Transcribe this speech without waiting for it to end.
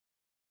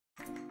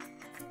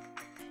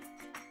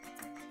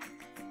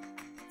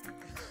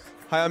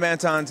Hi, I'm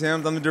Anton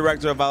Timms. I'm the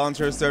Director of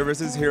Volunteer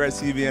Services here at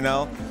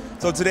CVNL.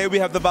 So today we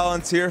have the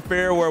Volunteer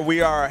Fair where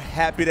we are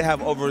happy to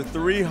have over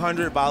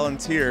 300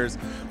 volunteers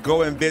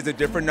go and visit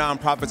different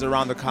nonprofits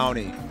around the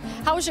county.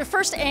 How was your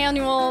first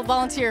annual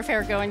Volunteer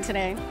Fair going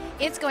today?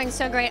 It's going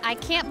so great. I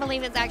can't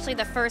believe it's actually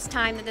the first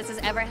time that this has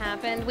ever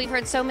happened. We've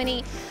heard so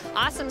many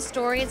awesome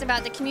stories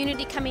about the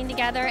community coming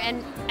together,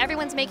 and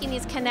everyone's making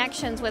these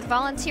connections with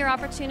volunteer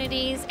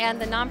opportunities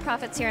and the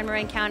nonprofits here in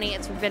Marin County.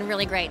 It's been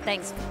really great.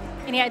 Thanks.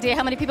 Any idea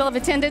how many people have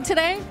attended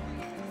today?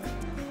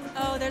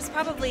 Oh, there's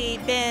probably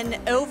been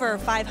over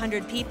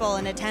 500 people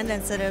in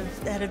attendance that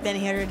have been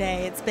here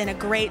today. It's been a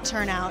great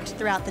turnout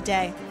throughout the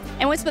day.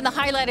 And what's been the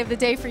highlight of the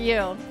day for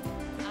you?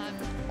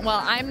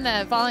 Well, I'm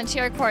the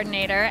volunteer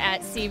coordinator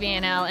at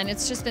CVNL, and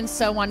it's just been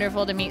so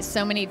wonderful to meet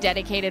so many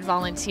dedicated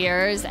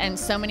volunteers and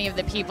so many of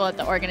the people at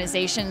the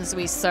organizations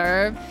we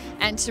serve,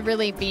 and to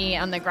really be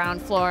on the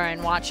ground floor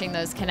and watching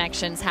those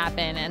connections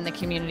happen and the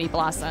community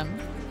blossom.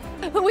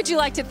 Who would you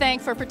like to thank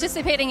for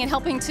participating and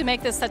helping to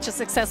make this such a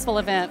successful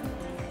event?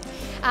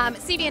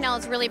 CVNL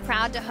is really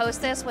proud to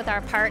host this with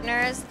our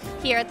partners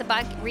here at the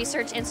Buck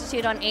Research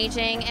Institute on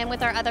Aging and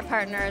with our other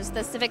partners,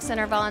 the Civic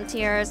Center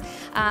volunteers,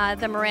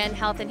 the Marin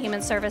Health and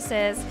Human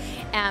Services,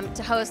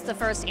 to host the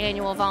first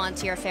annual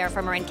Volunteer Fair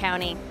for Marin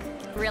County.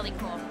 Really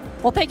cool.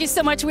 Well, thank you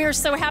so much. We are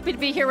so happy to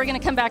be here. We're going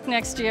to come back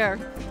next year.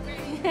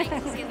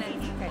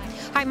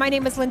 Hi, my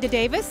name is Linda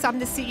Davis. I'm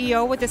the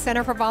CEO with the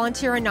Center for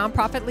Volunteer and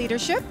Nonprofit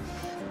Leadership.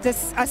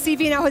 This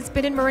CVNL has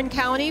been in Marin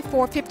County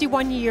for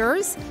 51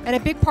 years, and a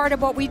big part of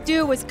what we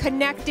do is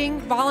connecting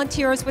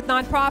volunteers with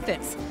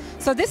nonprofits.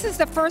 So this is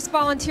the first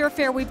volunteer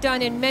fair we've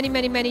done in many,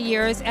 many, many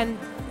years, and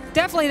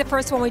definitely the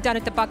first one we've done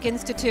at the Buck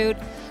Institute,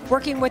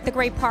 working with the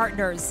great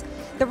partners.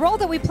 The role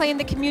that we play in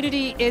the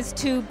community is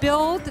to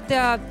build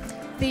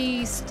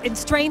and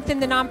strengthen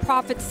the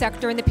nonprofit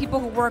sector and the people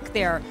who work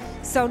there.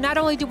 So not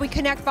only do we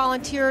connect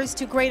volunteers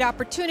to great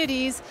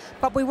opportunities,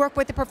 but we work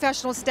with the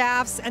professional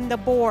staffs and the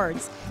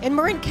boards. In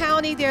Marin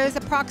County, there's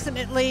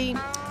approximately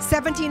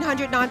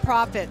 1,700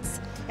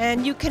 nonprofits.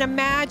 And you can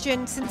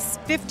imagine, since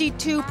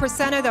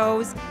 52% of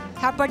those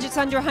have budgets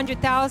under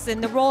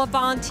 $100,000, the role of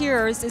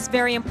volunteers is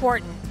very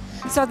important.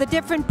 So the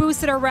different booths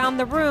that are around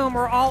the room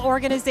are all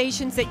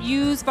organizations that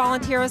use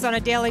volunteers on a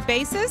daily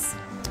basis.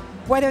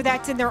 Whether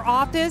that's in their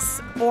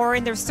office or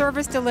in their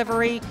service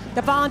delivery,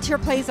 the volunteer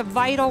plays a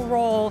vital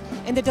role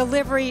in the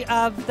delivery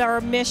of their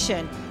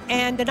mission.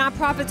 And the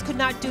nonprofits could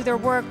not do their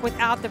work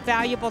without the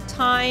valuable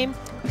time,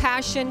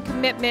 passion,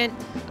 commitment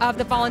of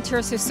the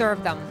volunteers who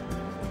serve them.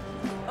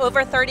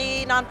 Over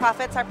 30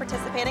 nonprofits are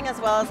participating,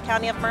 as well as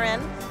County of Marin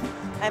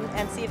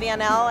and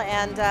CVNL,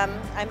 and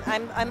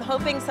I'm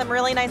hoping some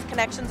really nice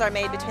connections are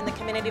made between the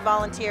community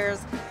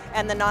volunteers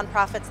and the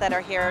nonprofits that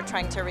are here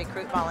trying to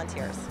recruit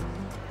volunteers.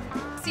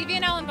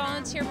 CVNL and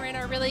Volunteer Marin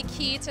are really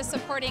key to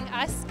supporting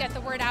us get the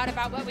word out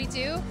about what we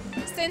do.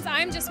 Since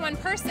I'm just one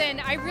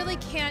person, I really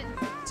can't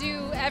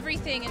do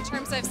everything in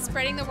terms of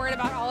spreading the word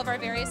about all of our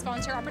various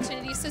volunteer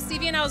opportunities. So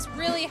CVNL has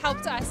really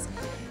helped us.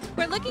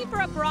 We're looking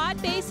for a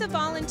broad base of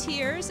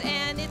volunteers,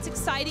 and it's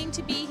exciting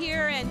to be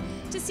here and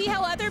to see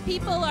how other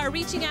people are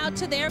reaching out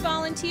to their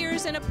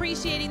volunteers and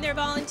appreciating their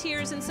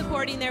volunteers and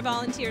supporting their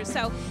volunteers.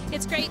 So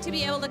it's great to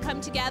be able to come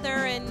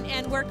together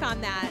and work on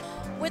that.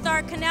 With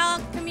our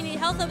Canal Community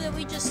Health Hub that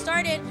we just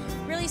started,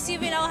 really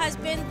CVNL has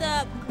been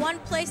the one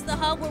place, the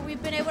hub, where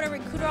we've been able to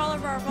recruit all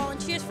of our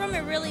volunteers from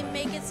and really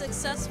make it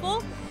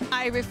successful.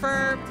 I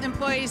refer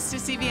employees to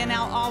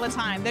CVNL all the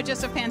time. They're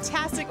just a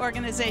fantastic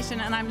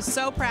organization, and I'm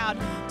so proud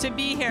to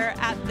be here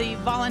at the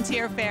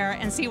Volunteer Fair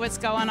and see what's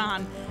going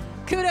on.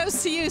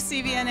 Kudos to you,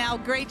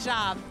 CVNL. Great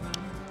job.